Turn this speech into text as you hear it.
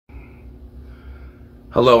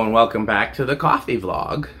Hello and welcome back to the coffee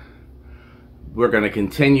vlog. We're going to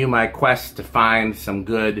continue my quest to find some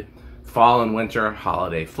good fall and winter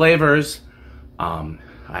holiday flavors. I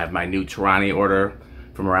have my new Torani order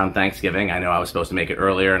from around Thanksgiving. I know I was supposed to make it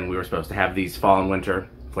earlier and we were supposed to have these fall and winter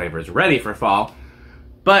flavors ready for fall,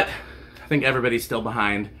 but I think everybody's still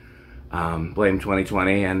behind. Blame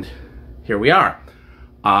 2020, and here we are.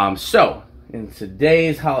 So in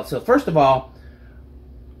today's holiday, so first of all,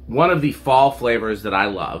 one of the fall flavors that I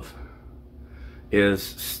love is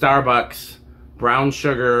Starbucks brown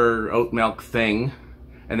sugar oat milk thing,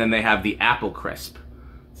 and then they have the apple crisp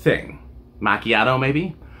thing. Macchiato,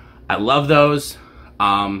 maybe? I love those.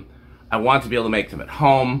 I want to be able to make them at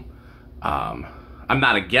home. I'm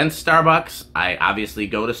not against Starbucks. I obviously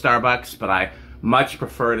go to Starbucks, but I much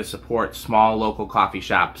prefer to support small local coffee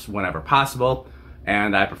shops whenever possible,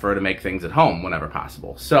 and I prefer to make things at home whenever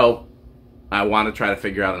possible. So I want to try to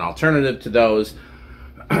figure out an alternative to those.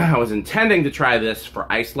 I was intending to try this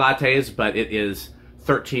for iced lattes, but it is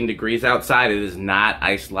 13 degrees outside. It is not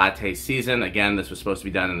iced latte season. Again, this was supposed to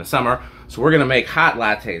be done in the summer, so we're going to make hot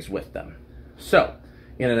lattes with them. So,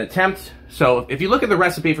 in an attempt, so if you look at the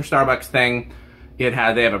recipe for Starbucks thing, they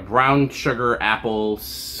have a brown sugar apple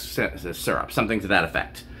syrup, something to that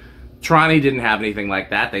effect. Torani didn't have anything like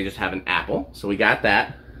that. They just have an apple, so we got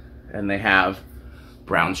that, and they have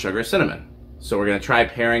brown sugar cinnamon. So we're going to try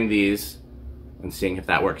pairing these and seeing if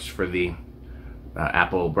that works for the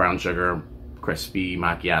apple brown sugar crispy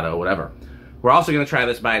macchiato, whatever. We're also going to try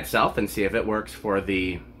this by itself and see if it works for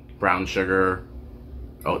the brown sugar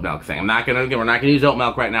oat milk thing. We're not going to use oat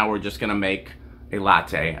milk right now. We're just going to make a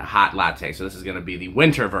latte, a hot latte. So this is going to be the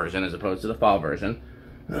winter version as opposed to the fall version.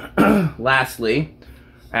 Lastly,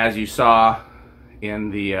 as you saw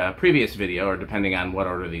in the previous video, or depending on what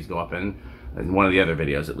order these go up in one of the other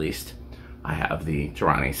videos at least, I have the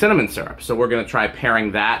Torani cinnamon syrup. So we're going to try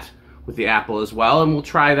pairing that with the apple as well, and we'll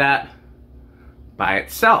try that by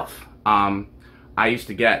itself. I used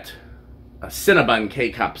to get Cinnabon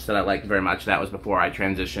K-Cups that I liked very much. That was before I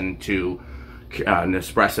transitioned to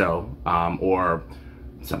Nespresso, or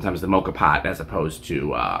sometimes the Moka pot as opposed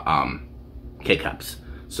to K-Cups.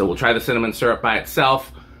 So we'll try the cinnamon syrup by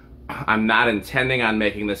itself. I'm not intending on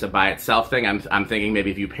making this a by itself thing. I'm thinking maybe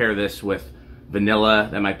if you pair this with vanilla,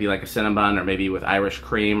 that might be like a Cinnabon, or maybe with Irish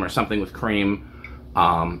cream or something with cream.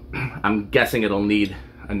 I'm guessing it'll need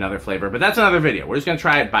another flavor, but that's another video. We're just going to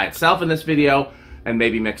try it by itself in this video and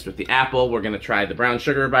maybe mixed with the apple. We're going to try the brown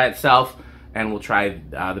sugar by itself, and we'll try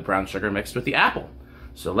the brown sugar mixed with the apple.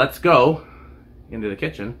 So let's go into the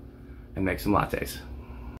kitchen and make some lattes.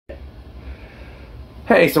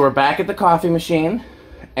 Hey, so we're back at the coffee machine,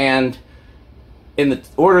 and in the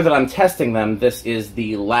order that I'm testing them, this is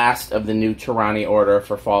the last of the new Torani order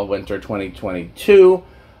for fall-winter 2022.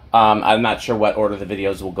 I'm not sure what order the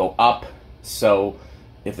videos will go up, so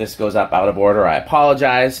if this goes up out of order, I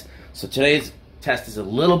apologize. So today's test is a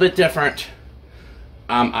little bit different.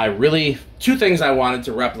 Two things I wanted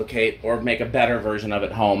to replicate or make a better version of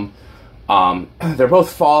at home. They're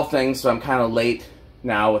both fall things, so I'm kind of late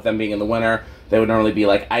now with them being in the winter. They would normally be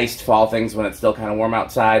like iced fall things when it's still kind of warm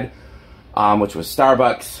outside. Which was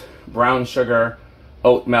Starbucks, brown sugar,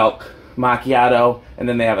 oat milk, macchiato, and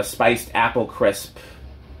then they have a spiced apple crisp.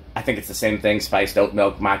 I think it's the same thing, spiced oat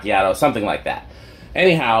milk, macchiato, something like that.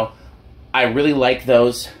 Anyhow, I really like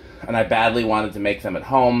those, and I badly wanted to make them at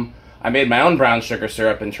home. I made my own brown sugar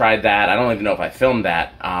syrup and tried that. I don't even know if I filmed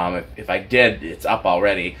that. If I did, it's up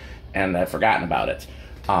already, and I've forgotten about it.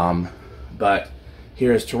 But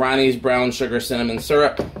here's Torani's brown sugar cinnamon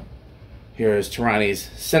syrup. Here's Torani's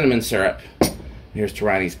cinnamon syrup. Here's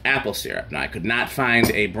Torani's apple syrup. Now, I could not find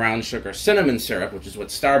a brown sugar cinnamon syrup, which is what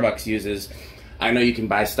Starbucks uses. I know you can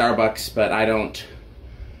buy Starbucks, but I don't.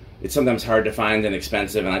 It's sometimes hard to find and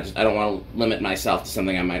expensive, and I don't want to limit myself to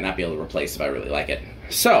something I might not be able to replace if I really like it.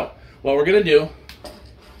 So, what we're going to do,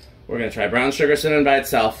 we're going to try brown sugar cinnamon by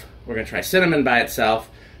itself. We're going to try cinnamon by itself,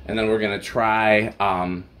 and then we're going to try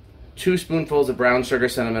 2 spoonfuls of brown sugar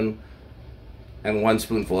cinnamon and 1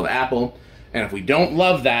 spoonful of apple. And if we don't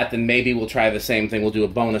love that, then maybe we'll try the same thing. We'll do a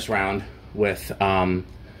bonus round with the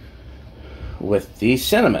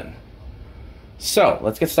cinnamon. So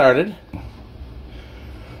let's get started.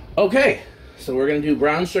 Okay, so we're going to do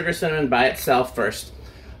brown sugar cinnamon by itself first.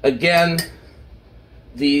 Again,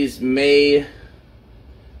 these may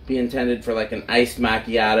be intended for like an iced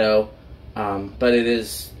macchiato, but it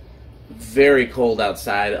is very cold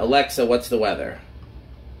outside. Alexa, what's the weather?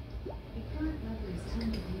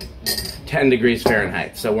 10 degrees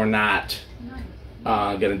Fahrenheit, so we're not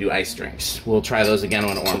going to do ice drinks. We'll try those again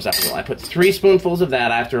when it warms up a little. I put 3 spoonfuls of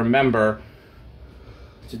that. I have to remember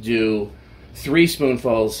to do 3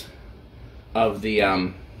 spoonfuls of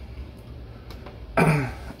the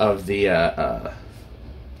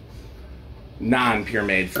non-Pure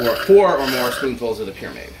Made, 4 or more spoonfuls of the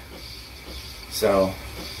Pure Made. So,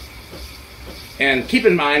 and keep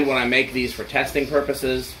in mind when I make these for testing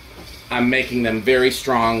purposes, I'm making them very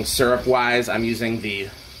strong syrup-wise. I'm using the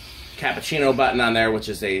cappuccino button on there, which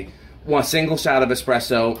is one single shot of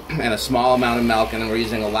espresso and a small amount of milk, and then we're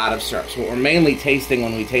using a lot of syrup. So what we're mainly tasting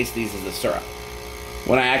when we taste these is the syrup.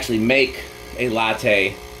 When I actually make a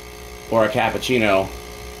latte or a cappuccino,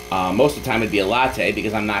 most of the time it'd be a latte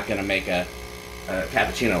because I'm not going to make a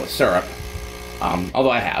cappuccino with syrup, although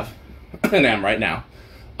I have, and am right now.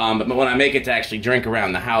 But when I make it to actually drink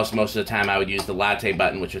around the house, most of the time I would use the latte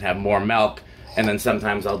button, which would have more milk, and then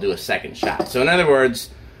sometimes I'll do a second shot. So in other words,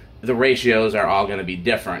 the ratios are all going to be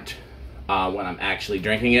different when I'm actually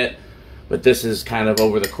drinking it. But this is kind of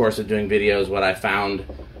over the course of doing videos what I found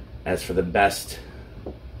as for the best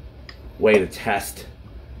way to test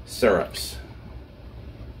syrups.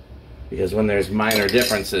 Because when there's minor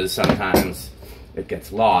differences, sometimes it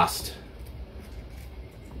gets lost,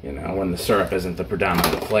 you know, when the syrup isn't the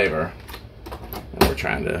predominant flavor. And we're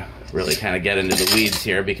trying to really kind of get into the weeds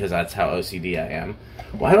here because that's how OCD I am.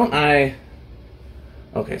 Why don't I...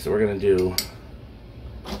 Okay, so we're going to do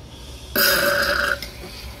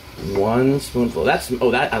 1 spoonful. That's...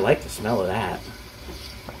 Oh, I like the smell of that.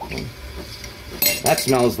 That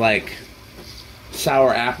smells like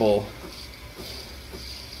sour apple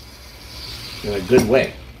in a good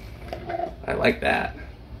way. I like that.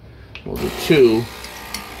 We'll do 2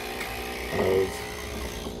 of...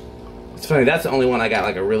 It's funny, that's the only one I got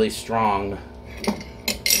like a really strong...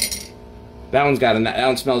 That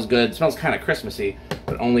one smells good. It smells kind of Christmassy,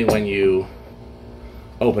 but only when you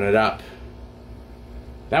open it up.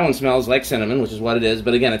 That one smells like cinnamon, which is what it is,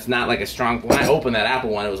 but again, it's not like a strong... When I opened that apple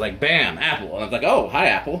one, it was like, bam, apple. And I was like, oh, hi,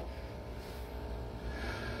 apple.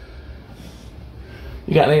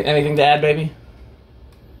 You got anything to add, baby?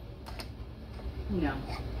 No.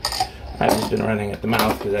 I've just been running at the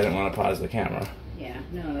mouth because I didn't want to pause the camera. Yeah,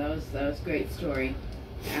 no, that was a great story.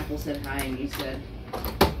 Apple said hi and you said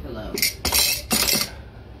hello.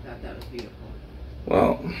 Thought that was beautiful.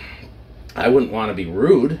 Well, I wouldn't want to be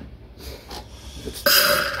rude.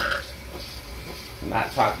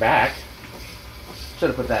 Not talk back. Should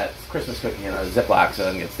have put that Christmas cookie in a Ziploc so it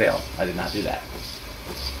doesn't get stale. I did not do that.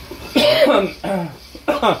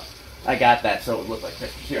 I got that so it looked like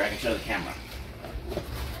Christmas. Here, I can show the camera.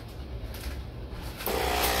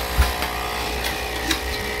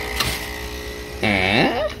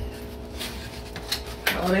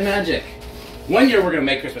 Holiday magic. One year we're going to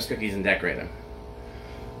make Christmas cookies and decorate them.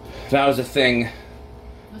 That was a thing.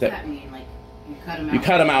 What's that mean? Like, you cut them out? You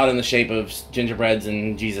cut them out in the shape of gingerbreads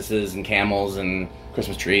and Jesuses and camels and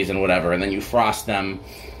Christmas trees and whatever, and then you frost them.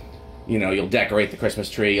 You know, you'll decorate the Christmas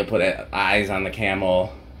tree, you'll put eyes on the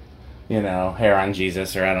camel, you know, hair on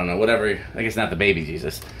Jesus, or I don't know, whatever. I guess not the baby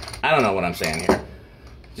Jesus. I don't know what I'm saying here.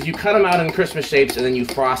 So you cut them out in Christmas shapes, and then you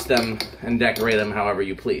frost them and decorate them however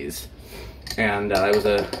you please. And it was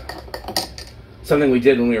something we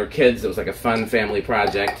did when we were kids. It was like a fun family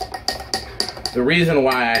project. The reason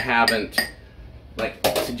why I haven't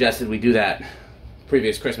suggested we do that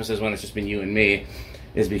previous Christmases when it's just been you and me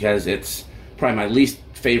is because it's probably my least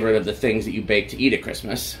favorite of the things that you bake to eat at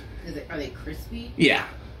Christmas. Are they crispy? Yeah.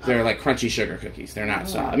 They're like crunchy sugar cookies. They're not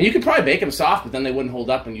soft. I mean, you could probably bake them soft, but then they wouldn't hold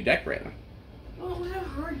up when you decorate them. Well, how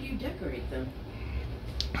hard do you decorate them?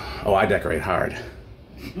 Oh, I decorate hard.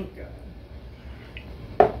 Okay.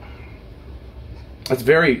 It's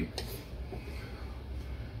very,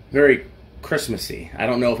 very Christmassy. I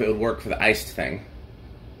don't know if it would work for the iced thing.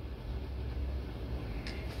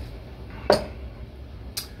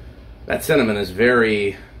 That cinnamon is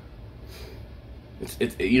very...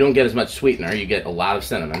 you don't get as much sweetener. You get a lot of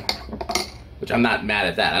cinnamon, which I'm not mad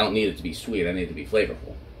at that. I don't need it to be sweet. I need it to be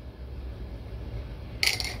flavorful.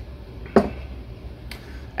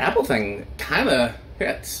 Apple thing kind of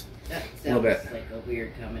hits That a little bit. sounds like a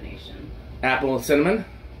weird combination. Apple and cinnamon.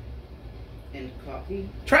 And coffee?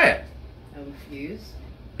 Try it. I refuse.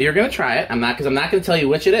 You're gonna try it. I'm not going to tell you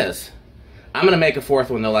which it is. I'm gonna make a fourth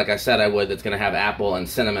one though, like I said I would. That's gonna have apple and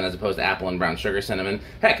cinnamon as opposed to apple and brown sugar cinnamon.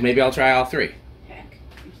 Heck, maybe I'll try all 3. Heck,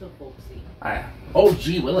 you're so folksy. Oh,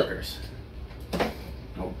 gee willikers.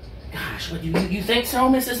 Oh gosh, what you think so,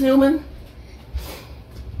 Mrs. Newman?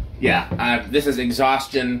 Yeah, this is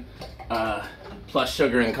exhaustion plus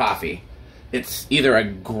sugar and coffee. It's either a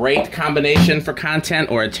great combination for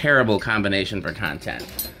content or a terrible combination for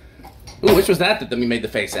content. Ooh, which was that we made the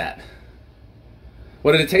face at?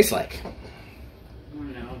 What did it taste like? I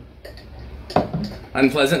don't know.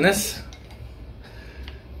 Unpleasantness?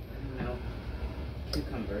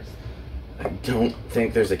 I don't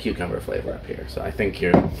think there's a cucumber flavor up here, so I think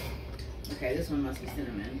you're... Okay, this one must be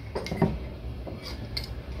cinnamon.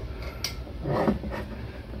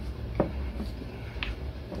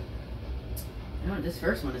 Oh, this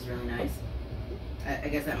first one is really nice. I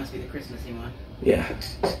guess that must be the Christmassy one. Yeah.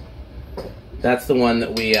 That's the one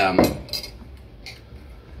that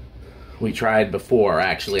we tried before,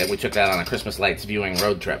 actually. We took that on a Christmas lights viewing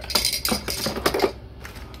road trip.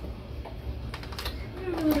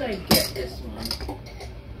 Where would I get this one?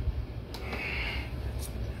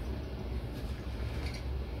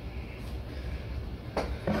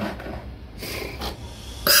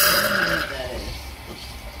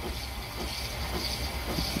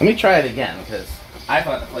 Let me try it again, because I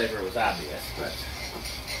thought the flavor was obvious, but...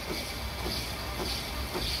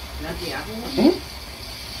 Not the apple one? Mm-hmm.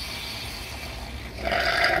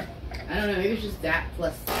 I don't know, maybe it's just that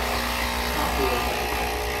plus coffee.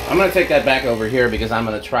 I'm going to take that back over here because I'm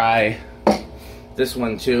going to try this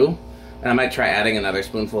one too. And I might try adding another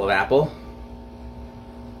spoonful of apple.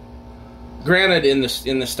 Granted, in the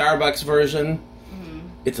Starbucks version,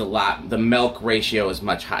 it's a lot. The milk ratio is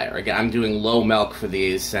much higher. Again, I'm doing low milk for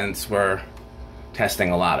these since we're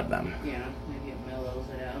testing a lot of them. Yeah, maybe it mellows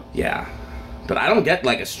it out. Yeah. But I don't get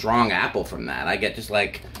like a strong apple from that. I get just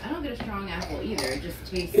like... I don't get a strong apple either. It just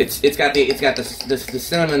tastes... It's got the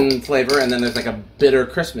cinnamon flavor, and then there's like a bitter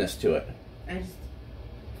crispness to it.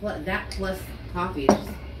 That plus coffee, it's just,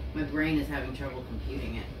 my brain is having trouble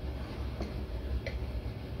computing it.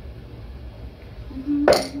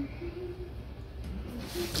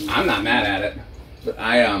 I'm not mad at it, but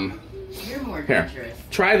You're more adventurous.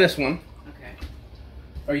 Try this one. Okay.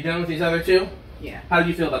 Are you done with these other two? Yeah. How do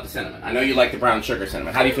you feel about the cinnamon? I know you like the brown sugar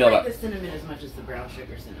cinnamon. How do you feel about the cinnamon as much as the brown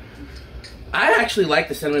sugar cinnamon? I actually like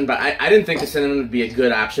the cinnamon, but I didn't think the cinnamon would be a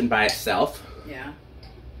good option by itself. Yeah.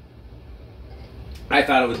 I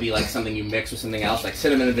thought it would be like something you mix with something else, like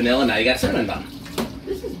cinnamon and vanilla. Now you got cinnamon bun.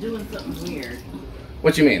 This is doing something weird.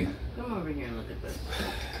 What you mean? Come over here and look at this.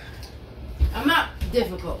 I'm not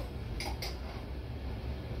difficult.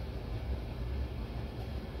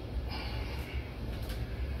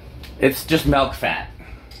 It's just milk fat.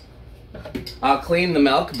 I'll clean the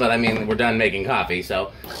milk, but I mean, we're done making coffee,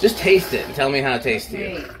 so just taste it and tell me how it tastes to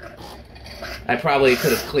you. I probably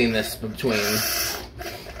could have cleaned this between...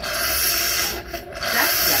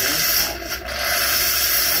 That's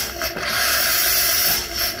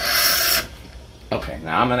better. Okay,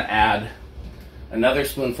 now I'm going to add another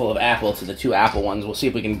spoonful of apple to the two apple ones. We'll see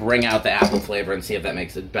if we can bring out the apple flavor and see if that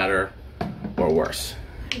makes it better or worse.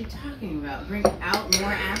 What are you talking about? Bring out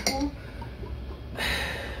more apple? I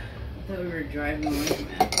thought we were driving away from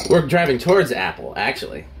apple. We're driving towards apple,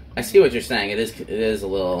 actually. I see what you're saying. It is a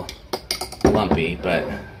little lumpy, but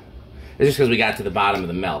it's just because we got to the bottom of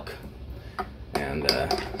the milk. And,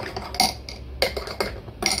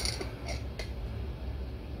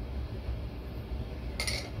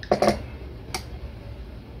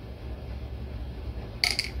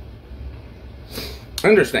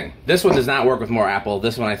 interesting. This one does not work with more apple.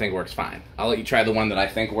 This one I think works fine. I'll let you try the one that I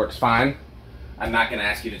think works fine. I'm not going to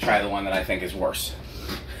ask you to try the one that I think is worse.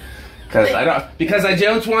 Because I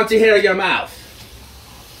don't want to hear your mouth.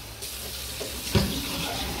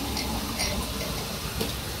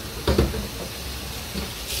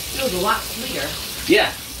 It was a lot sweeter.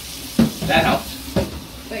 Yeah. That helps.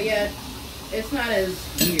 But yet, it's not as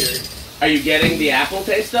weird. Are you getting the apple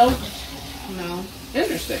taste though? No.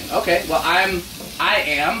 Interesting. Okay. Well, I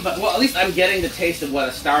am, but well, at least I'm getting the taste of what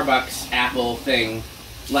a Starbucks apple thing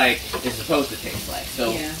like is supposed to taste like.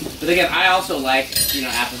 So, yeah. But again, I also like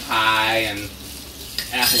apple pie and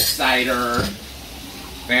apple cider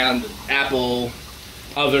and apple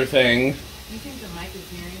other thing. You think the mic is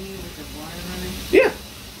hearing you with the water running? Yeah,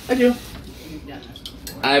 I do. You've done this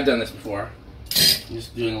before. I've done this before. I'm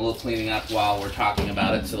just doing a little cleaning up while we're talking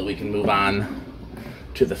about it so that we can move on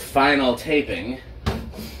to the final taping.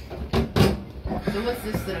 So what's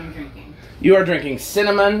this that I'm drinking? You are drinking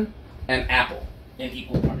cinnamon and apple in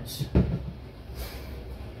equal parts.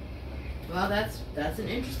 Well, that's an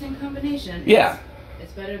interesting combination. Yeah.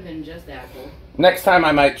 It's better than just apple. Next time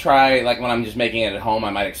I might try, like when I'm just making it at home, I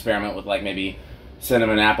might experiment with like maybe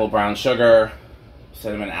cinnamon apple brown sugar,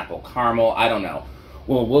 cinnamon apple caramel. I don't know.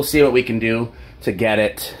 We'll see what we can do to get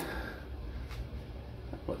it.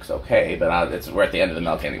 Looks okay, but we're at the end of the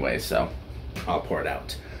milk anyway, so I'll pour it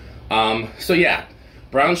out. So yeah,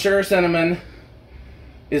 brown sugar cinnamon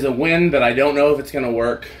is a win, but I don't know if it's gonna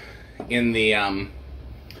work in the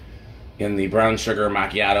brown sugar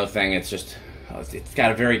macchiato thing. It's just it's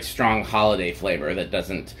got a very strong holiday flavor that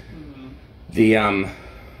doesn't.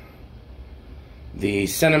 The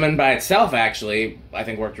cinnamon by itself, actually, I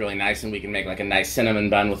think worked really nice, and we can make like a nice cinnamon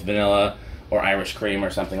bun with vanilla or Irish cream or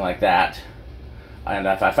something like that. And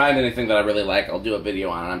if I find anything that I really like, I'll do a video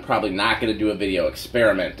on it. I'm probably not going to do a video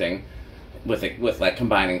experimenting with it, with like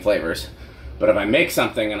combining flavors. But if I make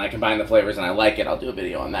something and I combine the flavors and I like it, I'll do a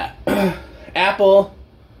video on that. Apple,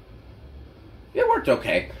 it worked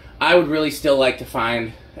okay. I would really still like to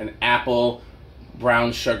find an apple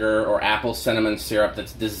brown sugar or apple cinnamon syrup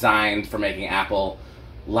that's designed for making apple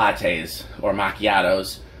lattes or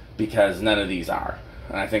macchiatos, because none of these are.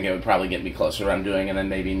 And I think it would probably get me closer to what I'm doing, and then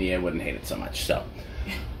maybe Nia wouldn't hate it so much. So,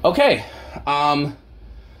 okay.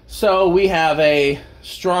 So we have a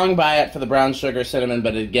strong buy-it for the brown sugar cinnamon,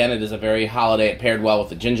 but again, it is a very holiday. It paired well with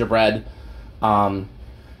the gingerbread. And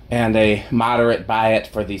a moderate buy-it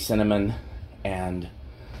for the cinnamon and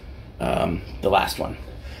the last one.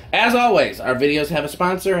 As always, our videos have a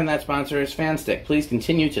sponsor, and that sponsor is FanStick. Please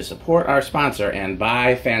continue to support our sponsor and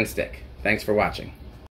buy FanStick. Thanks for watching.